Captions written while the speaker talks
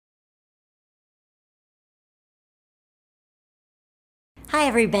Hi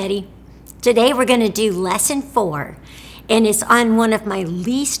everybody. Today we're going to do lesson 4, and it's on one of my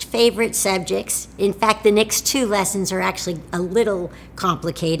least favorite subjects. In fact, the next 2 lessons are actually a little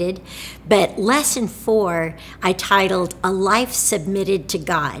complicated, but lesson 4 I titled A Life Submitted to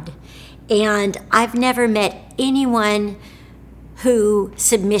God. And I've never met anyone who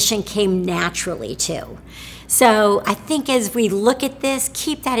submission came naturally to. So I think as we look at this,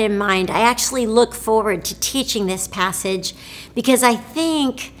 keep that in mind. I actually look forward to teaching this passage because I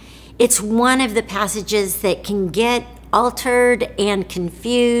think it's one of the passages that can get altered and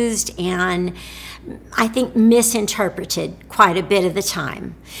confused and I think misinterpreted quite a bit of the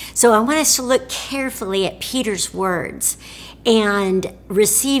time. So I want us to look carefully at Peter's words and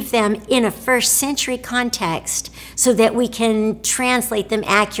receive them in a first century context so that we can translate them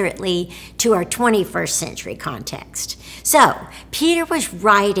accurately to our 21st century context. So, Peter was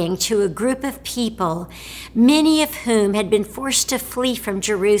writing to a group of people, many of whom had been forced to flee from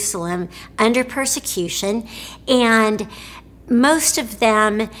Jerusalem under persecution, and most of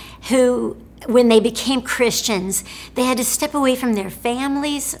them who, when they became Christians, they had to step away from their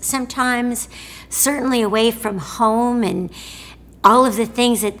families sometimes, certainly away from home and all of the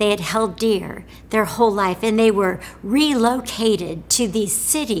things that they had held dear their whole life. And they were relocated to these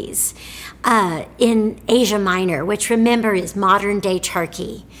cities in Asia Minor, which remember is modern-day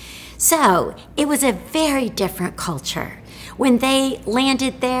Turkey. So it was a very different culture. When they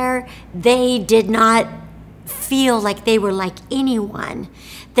landed there, they did not feel like they were like anyone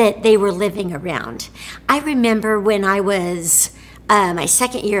that they were living around. I remember when I was my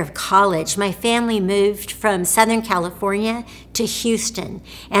second year of college, my family moved from Southern California to Houston.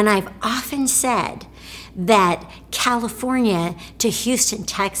 And I've often said that California to Houston,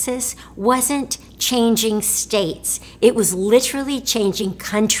 Texas wasn't changing states. It was literally changing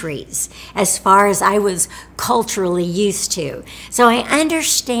countries as far as I was culturally used to. So I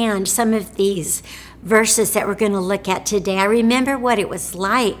understand some of these verses that we're going to look at today. I remember what it was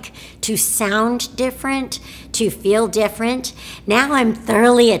like to sound different, to feel different. Now I'm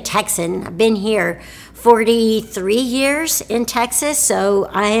thoroughly a Texan. I've been here 43 years in Texas, so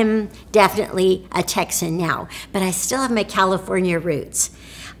I am definitely a Texan now, but I still have my California roots.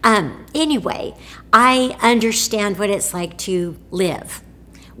 Anyway, I understand what it's like to live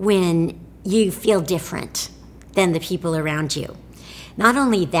when you feel different than the people around you. Not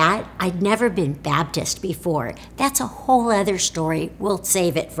only that, I'd never been Baptist before. That's a whole other story. We'll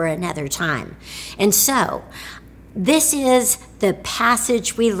save it for another time. And so, this is the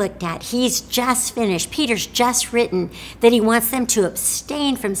passage we looked at. He's just finished. Peter's just written that he wants them to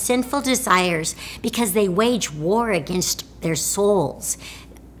abstain from sinful desires because they wage war against their souls.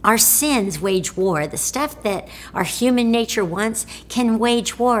 Our sins wage war. The stuff that our human nature wants can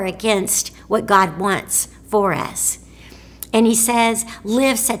wage war against what God wants for us. And he says,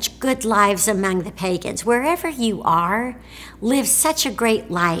 live such good lives among the pagans. Wherever you are, live such a great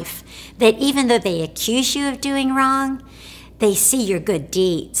life that even though they accuse you of doing wrong, they see your good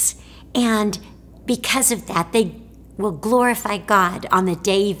deeds. And because of that, they will glorify God on the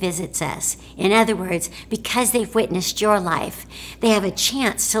day he visits us. In other words, because they've witnessed your life, they have a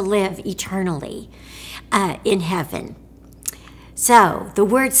chance to live eternally in heaven. So the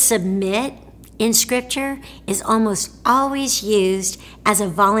word submit in Scripture is almost always used as a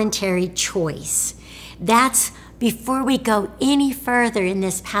voluntary choice. That's, before we go any further in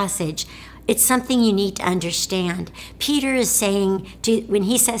this passage, it's something you need to understand. Peter is saying, when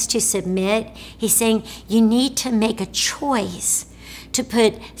he says to submit, he's saying you need to make a choice to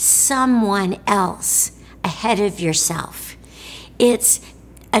put someone else ahead of yourself. It's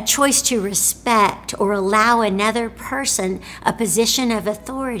a choice to respect or allow another person a position of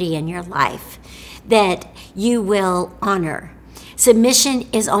authority in your life that you will honor. Submission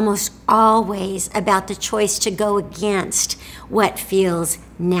is almost always about the choice to go against what feels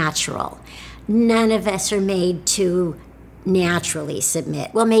natural. None of us are made to naturally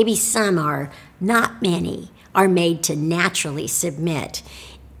submit. Well, maybe some are. Not many are made to naturally submit.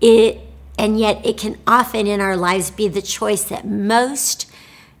 And yet it can often in our lives be the choice that most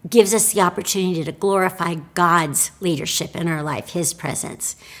gives us the opportunity to glorify God's leadership in our life, his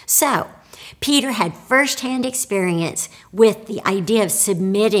presence. So, Peter had firsthand experience with the idea of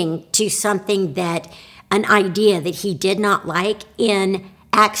submitting to something an idea that he did not like in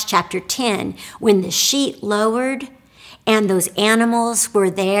Acts chapter 10, when the sheet lowered and those animals were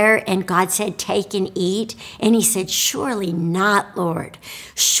there and God said, take and eat. And he said, surely not, Lord.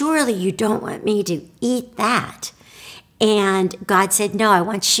 Surely you don't want me to eat that. And God said, no, I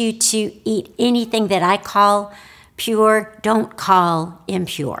want you to eat anything that I call pure, don't call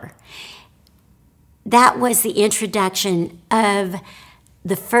impure. That was the introduction of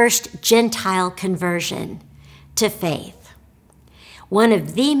the first Gentile conversion to faith. One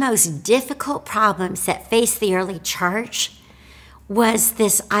of the most difficult problems that faced the early church was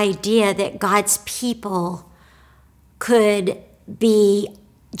this idea that God's people could be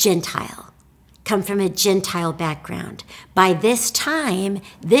Gentile, come from a Gentile background. By this time,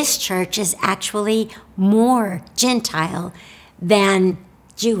 this church is actually more Gentile than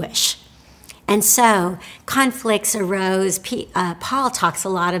Jewish. And so conflicts arose. Paul talks a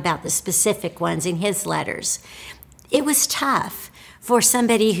lot about the specific ones in his letters. It was tough for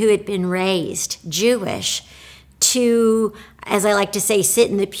somebody who had been raised Jewish to, as I like to say,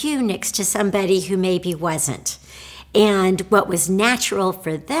 sit in the pew next to somebody who maybe wasn't. And what was natural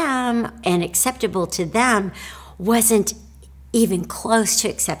for them and acceptable to them wasn't even close to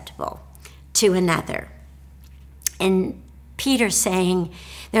acceptable to another. And Peter's saying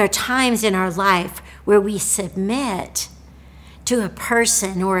there are times in our life where we submit to a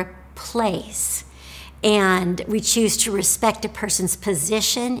person or a place, and we choose to respect a person's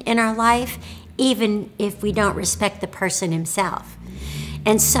position in our life, even if we don't respect the person himself.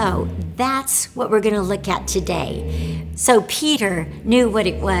 And so that's what we're going to look at today. So Peter knew what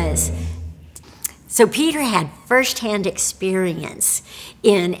it was. So Peter had firsthand experience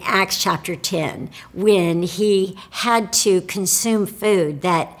in Acts chapter 10 when he had to consume food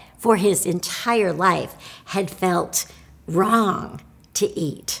that for his entire life had felt wrong to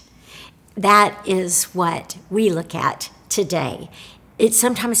eat. That is what we look at today. It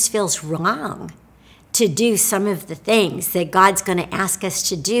sometimes feels wrong to do some of the things that God's going to ask us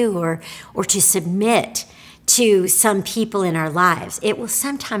to do or to submit to some people in our lives. It will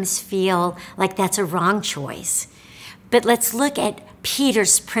sometimes feel like that's a wrong choice. But let's look at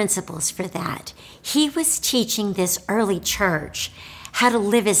Peter's principles for that. He was teaching this early church how to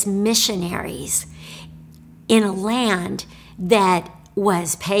live as missionaries in a land that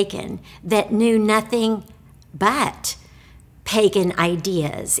was pagan, that knew nothing but pagan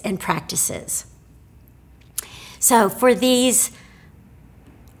ideas and practices. So for these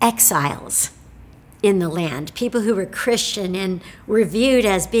exiles in the land, people who were Christian and were viewed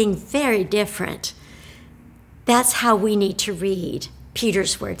as being very different, that's how we need to read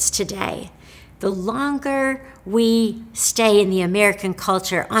Peter's words today. The longer we stay in the American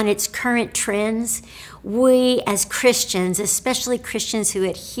culture on its current trends, we as Christians, especially Christians who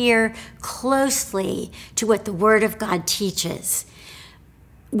adhere closely to what the Word of God teaches,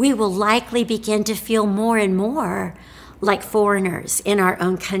 we will likely begin to feel more and more like foreigners in our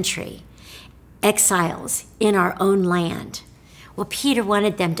own country, exiles in our own land. Well, Peter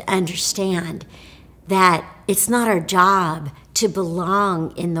wanted them to understand that it's not our job to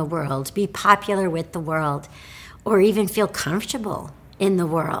belong in the world, be popular with the world, or even feel comfortable in the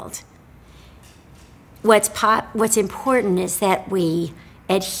world. What's important is that we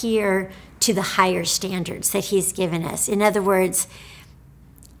adhere to the higher standards that he's given us. In other words,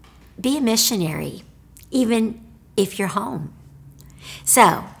 be a missionary, even if you're home.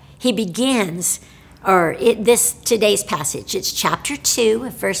 So he begins, today's passage, it's chapter 2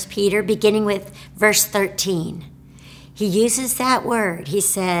 of 1 Peter, beginning with verse 13. He uses that word. He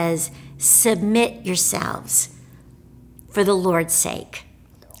says, submit yourselves for the Lord's sake.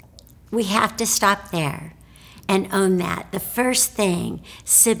 We have to stop there and own that. The first thing,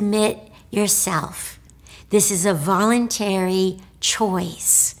 submit yourself. This is a voluntary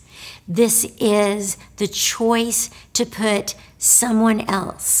choice. This is the choice to put someone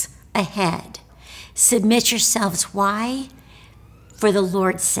else ahead. Submit yourselves. Why? For the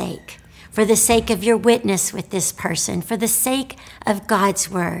Lord's sake. For the sake of your witness with this person. For the sake of God's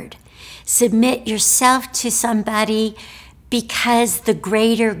word. Submit yourself to somebody because the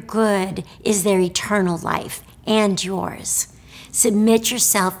greater good is their eternal life and yours. Submit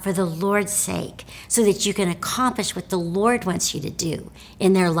yourself for the Lord's sake so that you can accomplish what the Lord wants you to do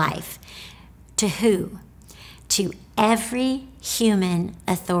in their life. To who? To every human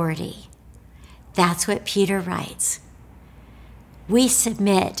authority. That's what Peter writes. We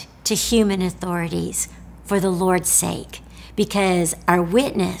submit to human authorities for the Lord's sake because our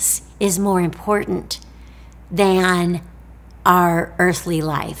witness is more important than our earthly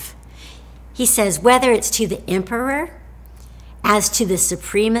life. He says, whether it's to the emperor, as to the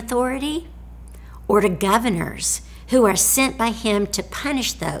supreme authority, or to governors who are sent by him to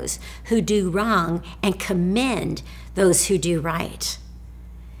punish those who do wrong and commend those who do right.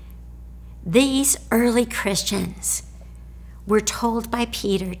 These early Christians were told by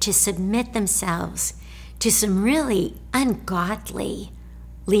Peter to submit themselves to some really ungodly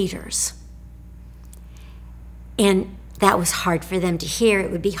leaders. And that was hard for them to hear.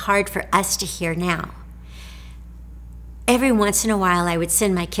 It would be hard for us to hear now. every once in a while I would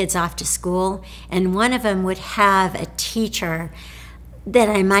send my kids off to school, and one of them would have a teacher that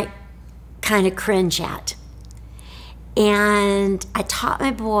I might kind of cringe at. And I taught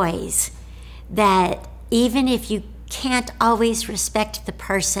my boys that even if you can't always respect the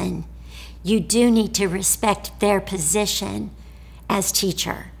person, you do need to respect their position as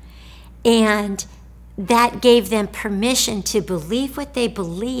teacher. And that gave them permission to believe what they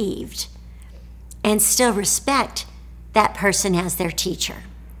believed and still respect that person as their teacher.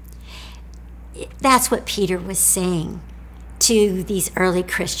 That's what Peter was saying to these early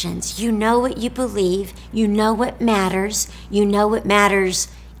Christians. You know what you believe, you know what matters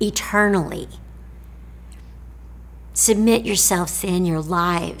eternally. Submit yourselves in your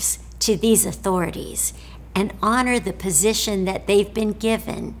lives to these authorities and honor the position that they've been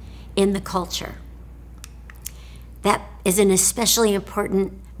given in the culture. That is an especially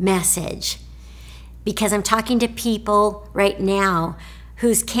important message because I'm talking to people right now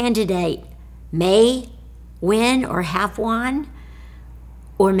whose candidate may win or have won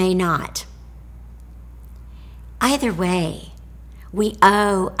or may not. Either way, we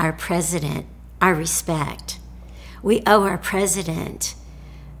owe our president our respect. We owe our president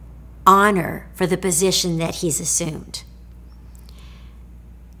honor for the position that he's assumed.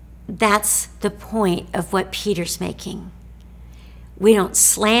 That's the point of what Peter's making. We don't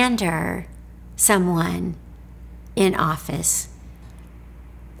slander someone in office.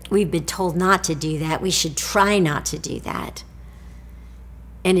 We've been told not to do that. We should try not to do that.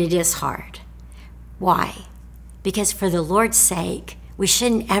 And it is hard. Why? Because for the Lord's sake, we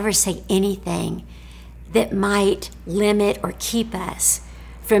shouldn't ever say anything that might limit or keep us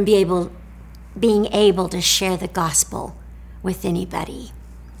from being able to share the gospel with anybody.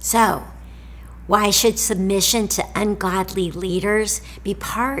 So, why should submission to ungodly leaders be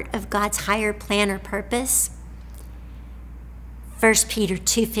part of God's higher plan or purpose? 1 Peter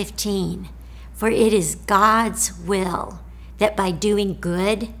 2:15, for it is God's will that by doing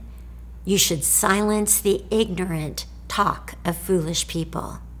good, you should silence the ignorant talk of foolish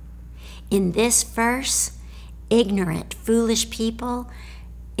people. In this verse, ignorant, foolish people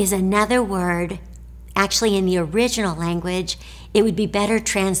is another word. Actually, in the original language, it would be better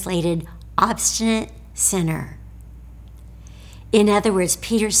translated obstinate sinner. In other words,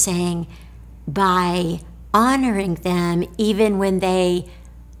 Peter's saying, by honoring them even when they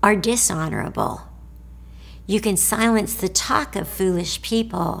are dishonorable, you can silence the talk of foolish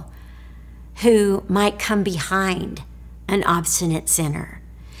people who might come behind an obstinate sinner.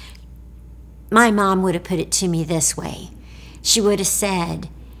 My mom would have put it to me this way. She would have said,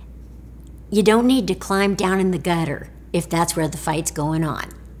 you don't need to climb down in the gutter if that's where the fight's going on.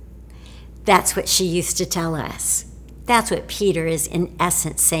 That's what she used to tell us. That's what Peter is in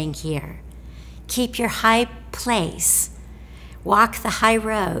essence saying here. Keep your high place. Walk the high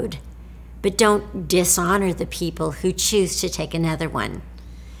road, but don't dishonor the people who choose to take another one.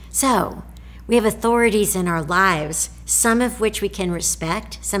 So, we have authorities in our lives, some of which we can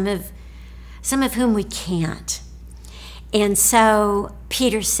respect, some of whom we can't. And so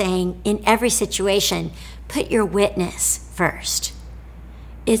Peter's saying, in every situation, put your witness first.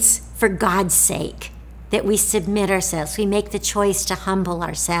 It's for God's sake that we submit ourselves. We make the choice to humble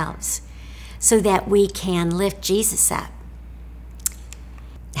ourselves so that we can lift Jesus up.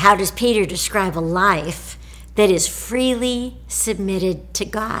 How does Peter describe a life that is freely submitted to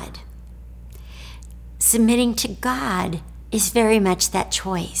God? Submitting to God is very much that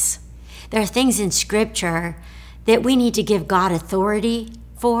choice. There are things in Scripture that we need to give God authority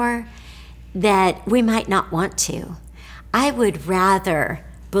for that we might not want to. I would rather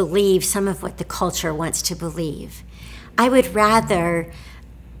believe some of what the culture wants to believe. I would rather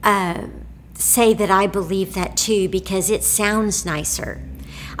say that I believe that too because it sounds nicer.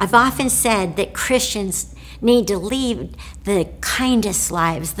 I've often said that Christians need to lead the kindest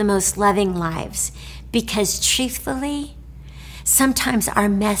lives, the most loving lives, because truthfully, sometimes our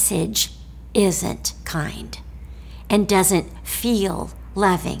message isn't kind and doesn't feel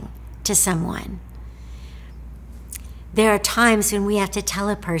loving to someone. There are times when we have to tell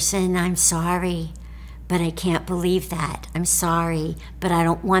a person, I'm sorry, but I can't believe that. I'm sorry, but I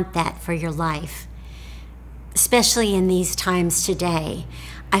don't want that for your life. Especially in these times today,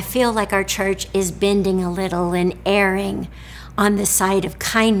 I feel like our church is bending a little and erring on the side of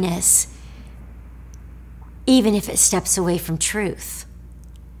kindness, even if it steps away from truth.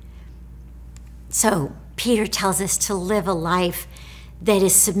 So Peter tells us to live a life that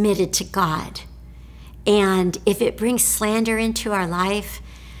is submitted to God. And if it brings slander into our life,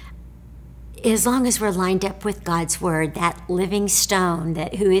 as long as we're lined up with God's word, that living stone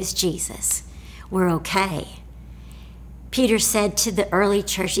who is Jesus, we're okay. Peter said to the early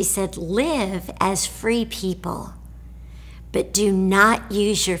church, he said, live as free people, but do not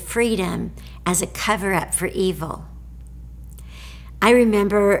use your freedom as a cover-up for evil. I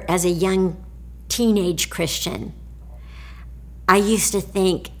remember as a young teenage Christian, I used to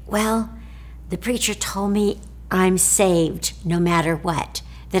think, well, the preacher told me I'm saved no matter what,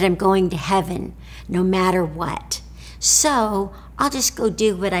 that I'm going to heaven no matter what. So I'll just go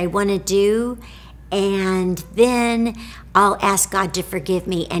do what I want to do, and then I'll ask God to forgive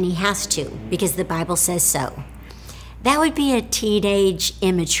me, and he has to, because the Bible says so. That would be a teenage,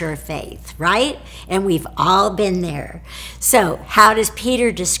 immature faith, right? And we've all been there. So how does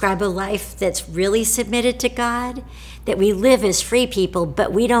Peter describe a life that's really submitted to God? That we live as free people,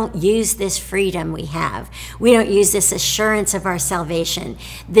 but we don't use this freedom we have. We don't use this assurance of our salvation,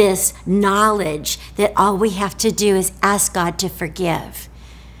 this knowledge that all we have to do is ask God to forgive.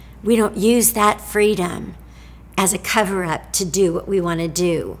 We don't use that freedom as a cover-up to do what we want to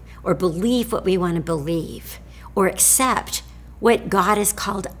do, or believe what we want to believe, or accept what God has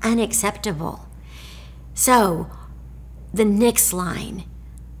called unacceptable. So the next line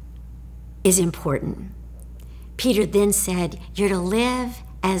is important. Peter then said, you're to live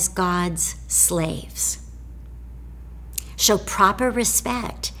as God's slaves. Show proper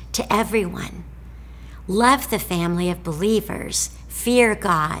respect to everyone. Love the family of believers. Fear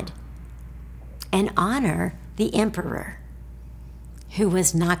God. And honor the emperor, who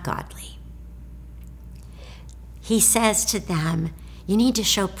was not godly. He says to them, you need to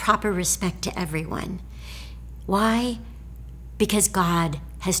show proper respect to everyone. Why? Because God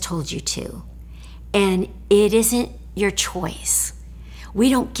has told you to. And it isn't your choice. We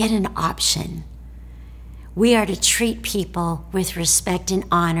don't get an option. We are to treat people with respect and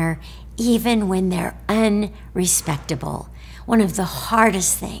honor, even when they're unrespectable. One of the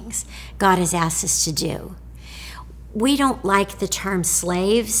hardest things God has asked us to do. We don't like the term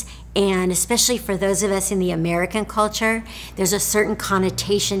slaves, and especially for those of us in the American culture, there's a certain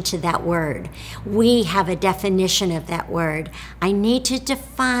connotation to that word. We have a definition of that word. I need to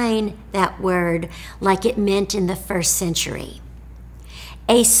define that word like it meant in the first century.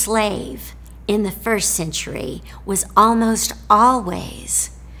 A slave in the first century was almost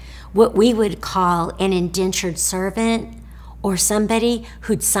always what we would call an indentured servant, or somebody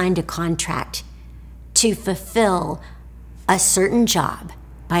who'd signed a contract to fulfill a certain job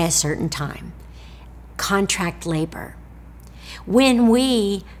by a certain time. Contract labor. When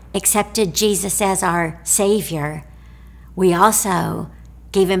we accepted Jesus as our Savior, we also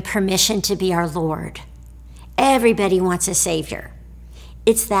gave him permission to be our Lord. Everybody wants a Savior.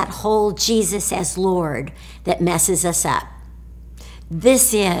 It's that whole Jesus as Lord that messes us up.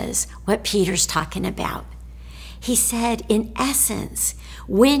 This is what Peter's talking about. He said, in essence,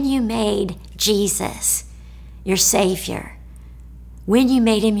 when you made Jesus your Savior, when you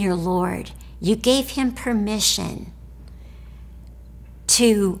made him your Lord, you gave him permission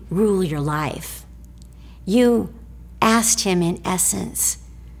to rule your life. You asked him, in essence,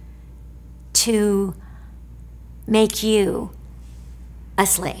 to make you a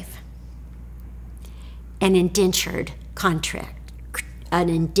slave, an indentured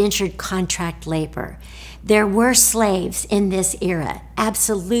contract labor. There were slaves in this era,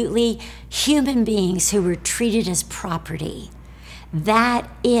 absolutely human beings who were treated as property. That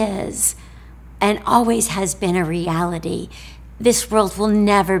is and always has been a reality. This world will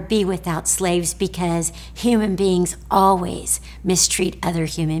never be without slaves because human beings always mistreat other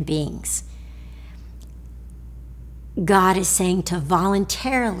human beings. God is saying to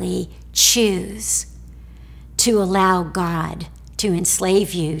voluntarily choose to allow God to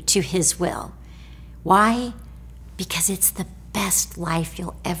enslave you to his will. Why? Because it's the best life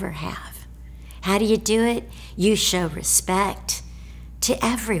you'll ever have. How do you do it? You show respect to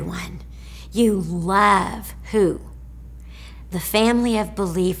everyone. You love who? The family of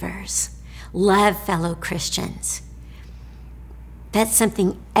believers. Love fellow Christians. That's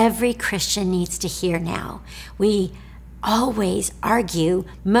something every Christian needs to hear now. We always argue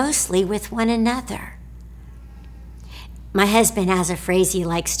mostly with one another. My husband has a phrase he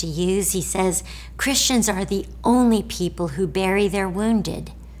likes to use. He says, Christians are the only people who bury their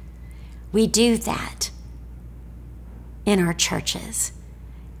wounded. We do that in our churches.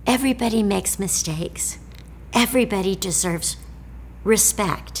 Everybody makes mistakes. Everybody deserves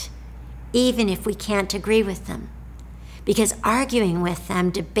respect, even if we can't agree with them. Because arguing with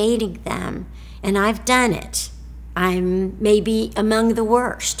them, debating them, and I've done it, I'm maybe among the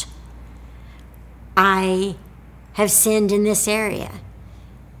worst. I have sinned in this area.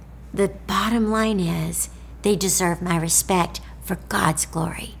 The bottom line is they deserve my respect for God's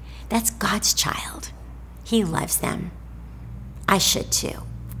glory. That's God's child. He loves them. I should too.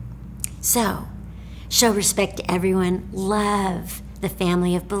 So, show respect to everyone. Love the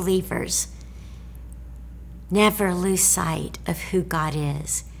family of believers. Never lose sight of who God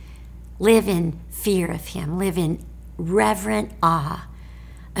is. Live in fear of him. Live in reverent awe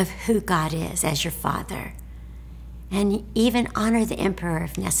of who God is as your Father. And even honor the emperor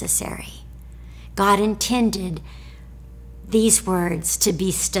if necessary. God intended these words to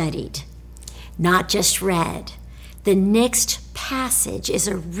be studied, not just read. The next passage is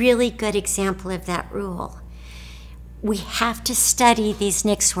a really good example of that rule. We have to study these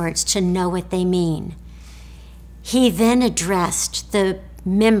next words to know what they mean. He then addressed the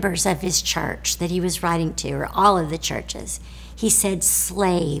members of his church that he was writing to, or all of the churches. He said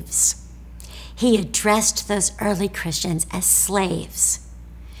slaves. He addressed those early Christians as slaves,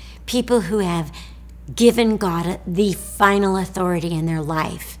 people who have given God the final authority in their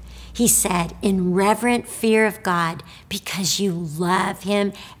life. He said, in reverent fear of God, because you love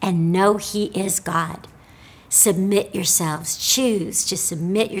him and know he is God, submit yourselves, choose to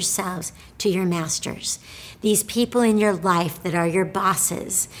submit yourselves to your masters. These people in your life that are your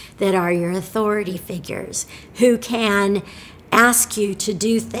bosses, that are your authority figures, who can ask you to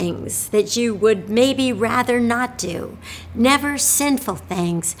do things that you would maybe rather not do. Never sinful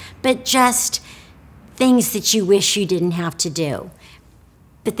things, but just things that you wish you didn't have to do.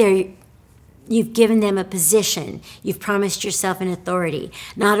 But you've given them a position. You've promised yourself an authority,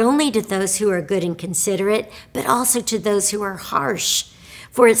 not only to those who are good and considerate, but also to those who are harsh.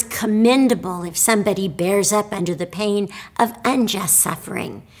 For it's commendable if somebody bears up under the pain of unjust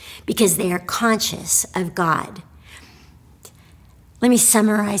suffering, because they are conscious of God. Let me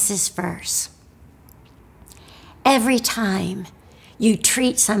summarize this verse. Every time you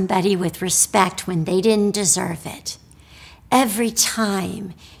treat somebody with respect when they didn't deserve it, every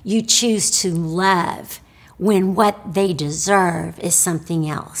time you choose to love when what they deserve is something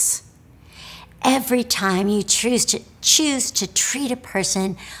else, every time you choose to treat a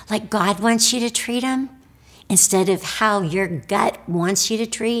person like God wants you to treat them instead of how your gut wants you to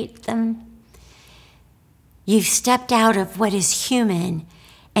treat them, you've stepped out of what is human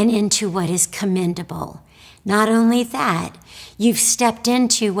and into what is commendable. Not only that, you've stepped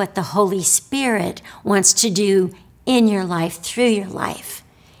into what the Holy Spirit wants to do in your life, through your life,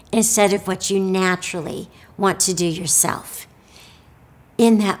 instead of what you naturally want to do yourself.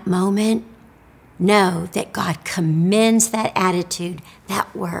 In that moment, know that God commends that attitude,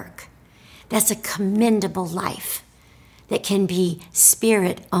 that work. That's a commendable life that can be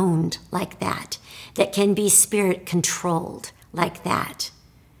Spirit-owned like that can be Spirit-controlled like that,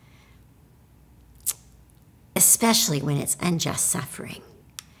 especially when it's unjust suffering.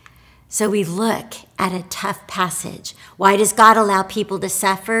 So we look at a tough passage. Why does God allow people to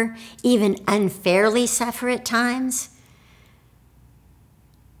suffer, even unfairly suffer at times?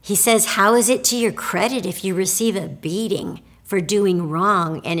 He says, how is it to your credit if you receive a beating for doing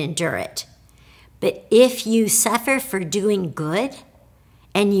wrong and endure it? But if you suffer for doing good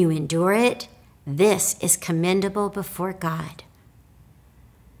and you endure it, this is commendable before God.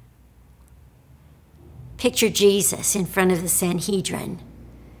 Picture Jesus in front of the Sanhedrin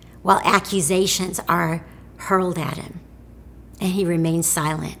while accusations are hurled at him, and he remains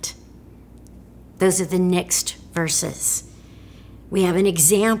silent. Those are the next verses. We have an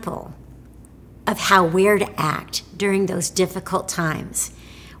example of how we're to act during those difficult times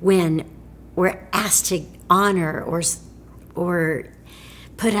when we're asked to honor or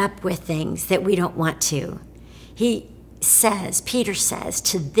put up with things that we don't want to. Peter says,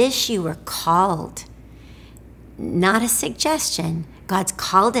 to this you were called. Not a suggestion. God's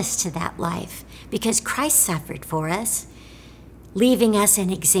called us to that life because Christ suffered for us, leaving us an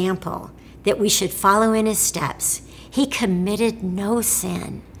example that we should follow in his steps. He committed no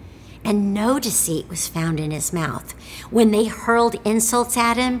sin, and no deceit was found in his mouth. When they hurled insults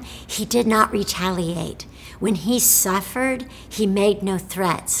at him, he did not retaliate. When he suffered, he made no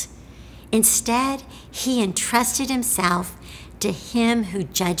threats. Instead, he entrusted himself to him who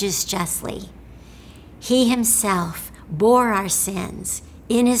judges justly. He himself bore our sins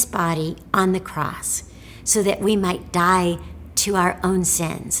in his body on the cross so that we might die to our own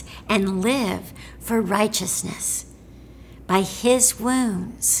sins and live for righteousness. By his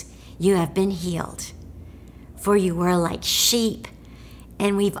wounds you have been healed. For you were like sheep,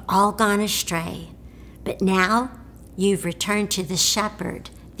 and we've all gone astray. But now you've returned to the shepherd,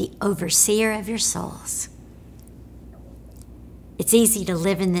 the overseer of your souls. It's easy to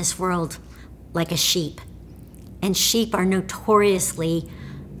live in this world like a sheep, and sheep are notoriously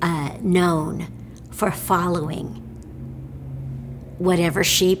known for following whatever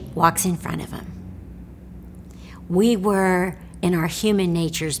sheep walks in front of them. We were in our human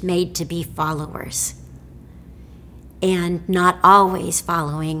natures made to be followers and not always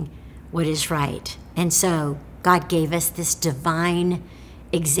following what is right. And so God gave us this divine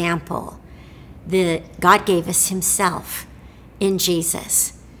example. God gave us himself in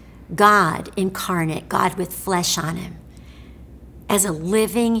Jesus. God incarnate, God with flesh on him, as a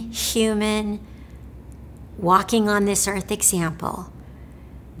living human walking on this earth example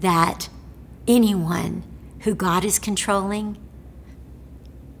that anyone who God is controlling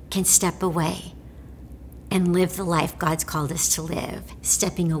can step away and live the life God's called us to live,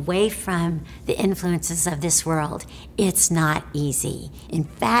 stepping away from the influences of this world. It's not easy. In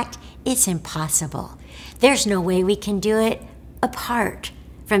fact, it's impossible. There's no way we can do it apart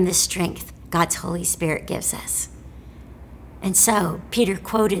from the strength God's Holy Spirit gives us. And so Peter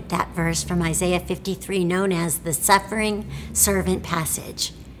quoted that verse from Isaiah 53, known as the suffering servant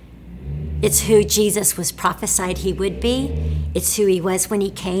passage. It's who Jesus was prophesied he would be. It's who he was when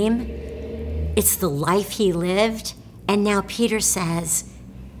he came. It's the life he lived. And now Peter says,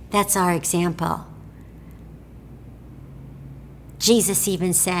 that's our example. Jesus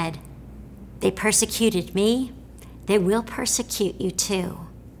even said, they persecuted me, they will persecute you too.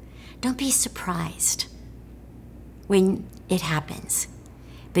 Don't be surprised when it happens.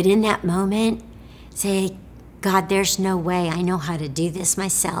 But in that moment, say, God, there's no way I know how to do this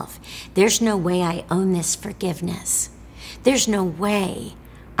myself. There's no way I own this forgiveness. There's no way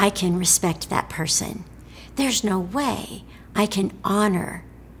I can respect that person. There's no way I can honor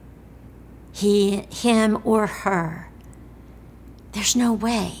him or her. There's no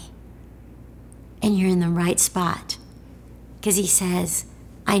way. And you're in the right spot. Because he says,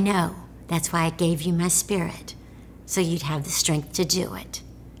 I know. That's why I gave you my spirit, so you'd have the strength to do it.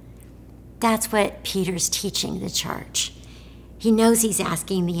 That's what Peter's teaching the church. He knows he's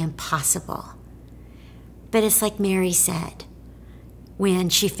asking the impossible. But it's like Mary said when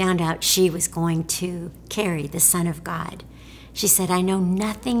she found out she was going to carry the Son of God. She said, I know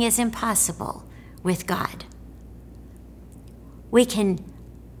nothing is impossible with God. We can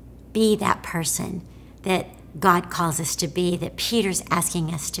be that person that God calls us to be, that Peter's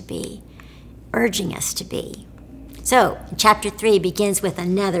asking us to be, urging us to be. So, chapter 3 begins with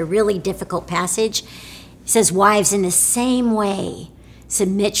another really difficult passage. It says, wives, in the same way,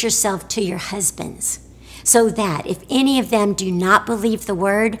 submit yourself to your husbands, so that if any of them do not believe the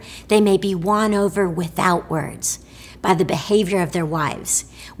word, they may be won over without words by the behavior of their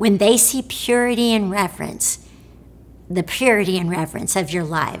wives. When they see purity and reverence, the purity and reverence of your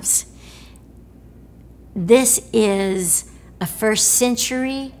lives. This is a first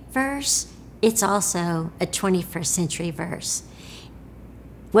century verse. It's also a 21st century verse.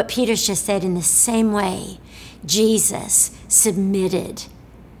 What Peter's just said, in the same way, Jesus submitted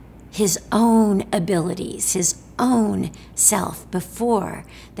his own abilities, his own self before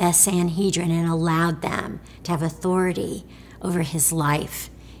the Sanhedrin and allowed them to have authority over his life.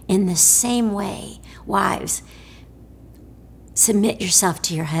 In the same way, wives, submit yourself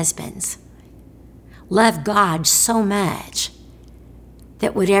to your husbands. Love God so much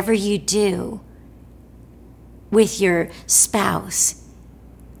that whatever you do with your spouse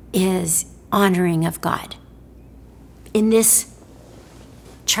is honoring of God. In this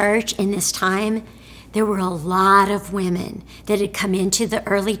church, in this time, there were a lot of women that had come into the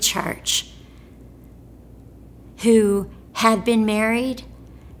early church who had been married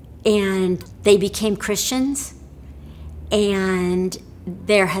and they became Christians, and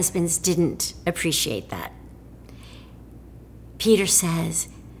their husbands didn't appreciate that. Peter says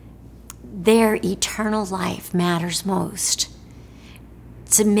their eternal life matters most.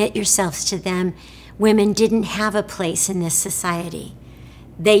 Submit yourselves to them. Women didn't have a place in this society.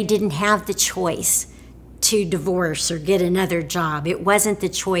 They didn't have the choice to divorce or get another job. It wasn't the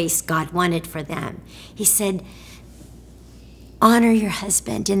choice God wanted for them. He said, honor your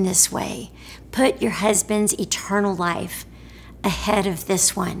husband in this way. Put your husband's eternal life ahead of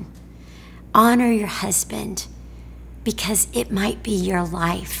this one. Honor your husband because it might be your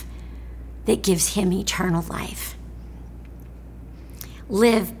life that gives him eternal life.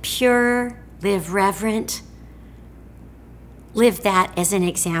 Live pure, live reverent. Live that as an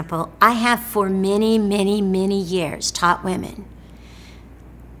example. I have for many, many, many years taught women,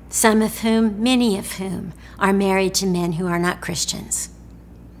 many of whom are married to men who are not Christians.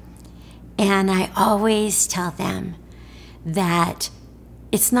 And I always tell them that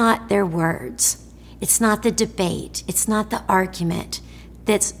it's not their words, it's not the debate, it's not the argument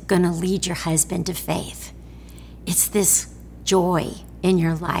that's going to lead your husband to faith. It's this joy in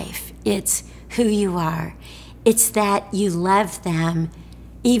your life. It's who you are. It's that you love them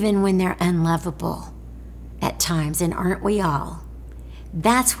even when they're unlovable. at times, and aren't we all?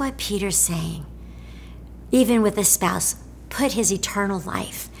 That's what Peter's saying. Even with a spouse, put his eternal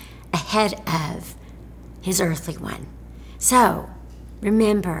life ahead of his earthly one. So,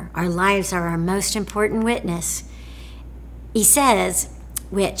 remember, our lives are our most important witness. He says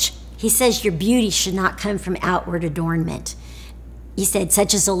your beauty should not come from outward adornment. He said,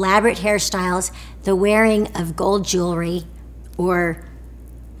 such as elaborate hairstyles, the wearing of gold jewelry, or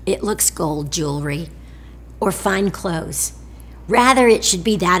it looks gold jewelry, or fine clothes. Rather, it should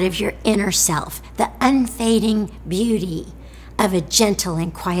be that of your inner self, the unfading beauty of a gentle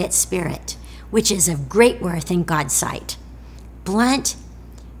and quiet spirit, which is of great worth in God's sight. Blunt,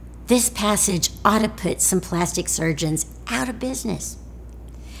 this passage ought to put some plastic surgeons out of business.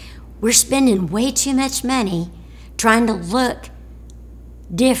 We're spending way too much money trying to look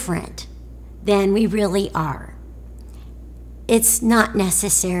different than we really are. It's not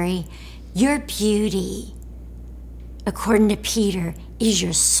necessary. Your beauty, according to Peter, is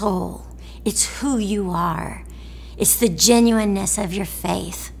your soul. It's who you are. It's the genuineness of your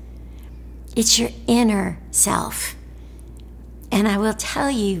faith. It's your inner self. And I will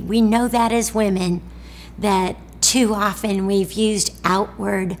tell you, we know that as women, that too often we've used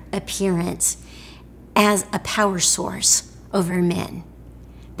outward appearance as a power source over men.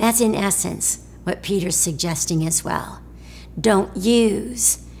 That's in essence what Peter's suggesting as well. Don't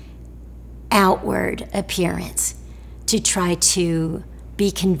use outward appearance to try to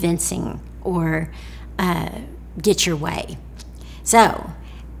be convincing or get your way. So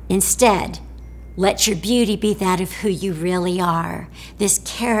instead, let your beauty be that of who you really are, this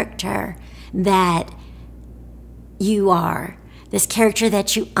character that you are, this character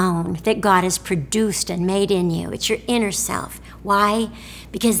that you own, that God has produced and made in you. It's your inner self. Why?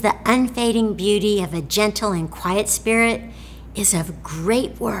 Because the unfading beauty of a gentle and quiet spirit is of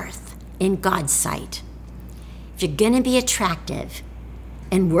great worth in God's sight. If you're going to be attractive,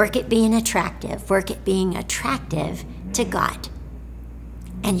 and work at being attractive to God,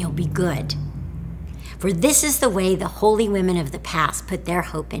 and you'll be good. For this is the way the holy women of the past put their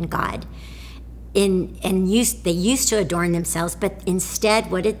hope in God. They used to adorn themselves, but instead,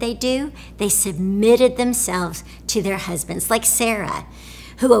 what did they do? They submitted themselves to their husbands, like Sarah,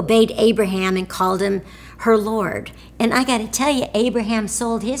 who obeyed Abraham and called him her Lord. And I got to tell you, Abraham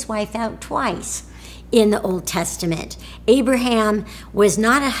sold his wife out twice in the Old Testament. Abraham was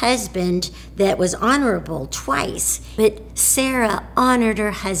not a husband that was honorable twice, but Sarah honored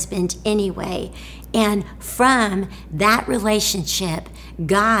her husband anyway. And from that relationship,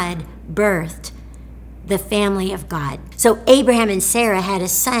 God birthed the family of God. So Abraham and Sarah had a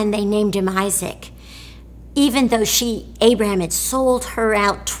son. They named him Isaac. Even though Abraham had sold her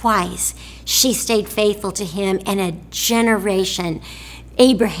out twice, she stayed faithful to him, and a generation,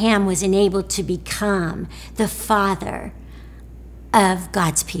 Abraham was enabled to become the father of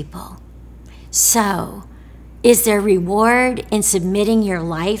God's people. So, is there reward in submitting your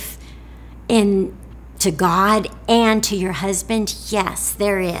life to God and to your husband? Yes,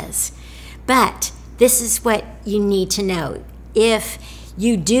 there is. But this is what you need to know. If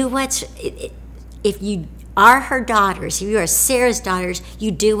you are her daughters, if you are Sarah's daughters, you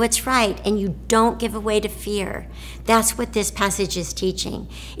do what's right and you don't give away to fear. That's what this passage is teaching.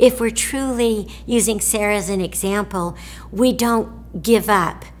 If we're truly using Sarah as an example, we don't give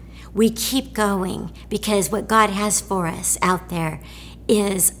up. We keep going, because what God has for us out there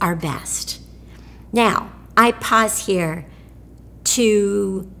is our best. Now, I pause here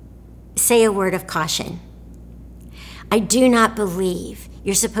to say a word of caution. I do not believe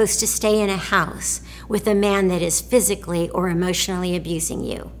you're supposed to stay in a house with a man that is physically or emotionally abusing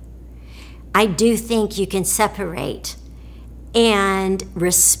you. I do think you can separate and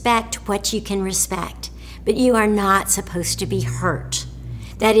respect what you can respect, but you are not supposed to be hurt.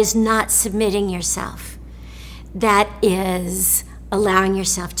 That is not submitting yourself. That is allowing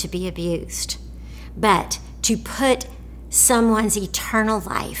yourself to be abused. But to put someone's eternal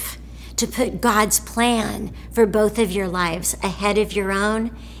life, to put God's plan for both of your lives ahead of your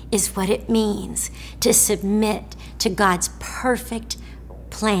own, is what it means to submit to God's perfect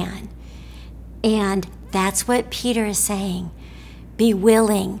plan. And that's what Peter is saying. Be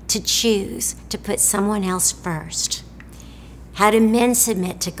willing to choose to put someone else first. How do men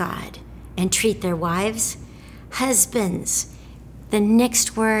submit to God and treat their wives? Husbands, the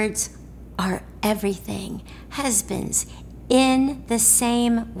next words are everything. Husbands, in the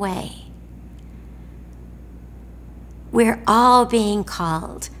same way. We're all being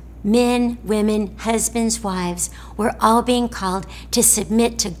called, men, women, husbands, wives, we're all being called to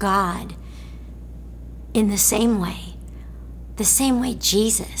submit to God in the same way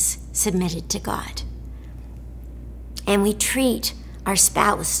Jesus submitted to God. And we treat our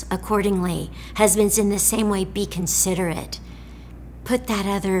spouse accordingly. Husbands, in the same way, be considerate. Put that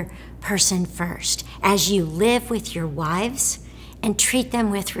other person first as you live with your wives, and treat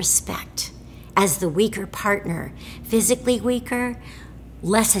them with respect as the weaker partner, physically weaker,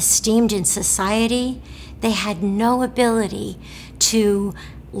 less esteemed in society. They had no ability to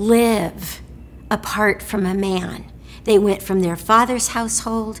live apart from a man. They went from their father's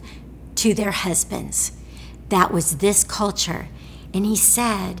household to their husband's. That was this culture. And he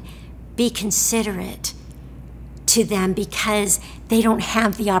said, be considerate to them because they don't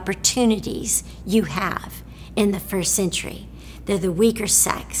have the opportunities you have in the first century. They're the weaker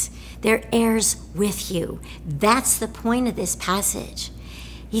sex. They're heirs with you. That's the point of this passage.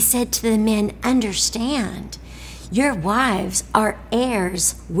 He said to the men, understand, your wives are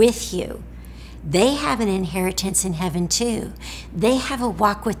heirs with you. They have an inheritance in heaven too. They have a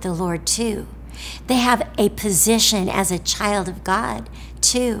walk with the Lord too. They have a position as a child of God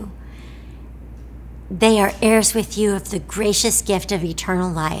too. They are heirs with you of the gracious gift of eternal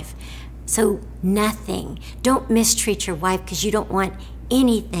life. So nothing, don't mistreat your wife because you don't want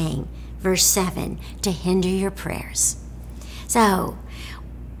anything, verse 7, to hinder your prayers. So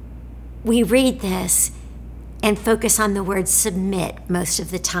we read this and focus on the word submit most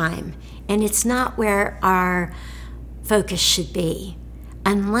of the time. And it's not where our focus should be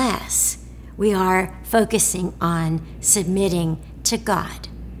unless we are focusing on submitting to God.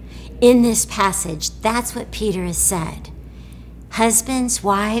 In this passage, that's what Peter has said. Husbands,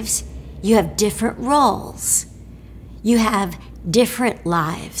 wives, you have different roles. You have different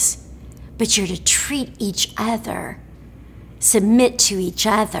lives, but you're to treat each other, submit to each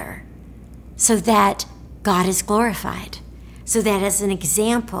other, so that God is glorified, so that as an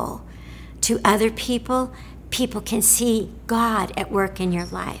example to other people, people can see God at work in your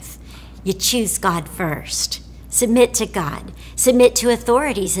life. You choose God first. Submit to God. Submit to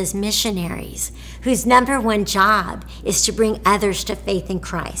authorities as missionaries, whose number one job is to bring others to faith in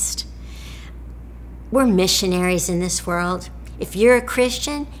Christ. We're missionaries in this world. If you're a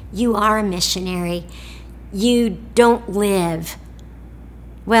Christian, you are a missionary. You don't live,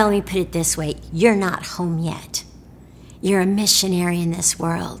 well, let me put it this way, you're not home yet. You're a missionary in this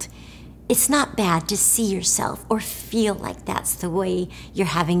world. It's not bad to see yourself or feel like that's the way you're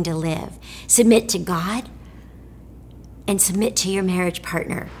having to live. Submit to God and submit to your marriage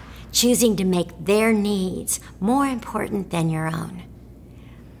partner, choosing to make their needs more important than your own.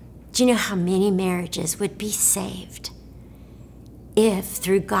 Do you know how many marriages would be saved if,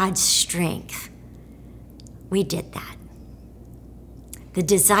 through God's strength, we did that? The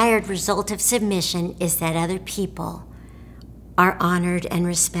desired result of submission is that other people are honored and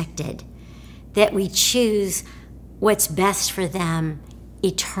respected, that we choose what's best for them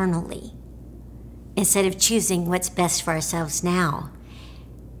eternally instead of choosing what's best for ourselves now.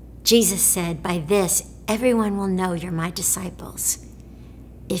 Jesus said, by this, everyone will know you're my disciples,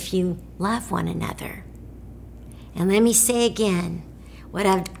 if you love one another. And let me say again, what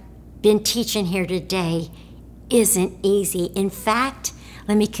I've been teaching here today isn't easy. In fact,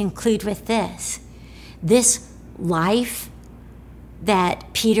 let me conclude with this. This life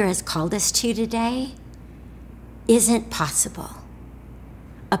that Peter has called us to today isn't possible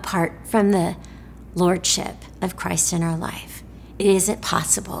apart from the lordship of Christ in our life. It isn't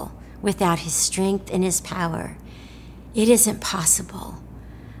possible without his strength and his power. It isn't possible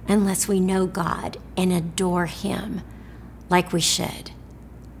unless we know God and adore him like we should.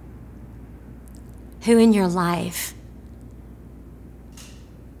 Who in your life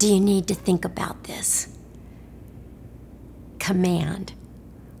do you need to think about this command?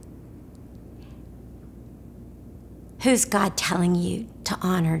 Who's God telling you to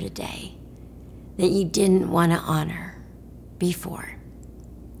honor today that you didn't want to honor before?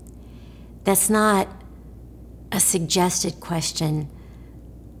 That's not a suggested question.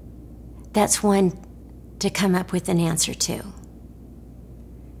 That's one to come up with an answer to.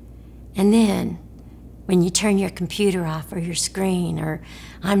 And then, when you turn your computer off or your screen, or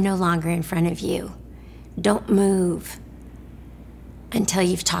I'm no longer in front of you, don't move until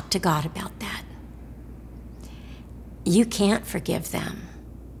you've talked to God about that. You can't forgive them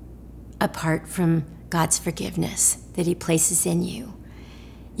apart from God's forgiveness that he places in you.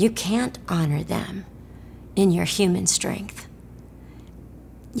 You can't honor them in your human strength.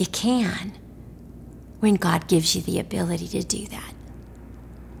 You can when God gives you the ability to do that.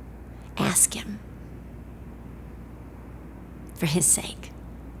 Ask him for his sake.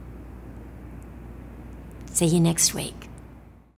 See you next week.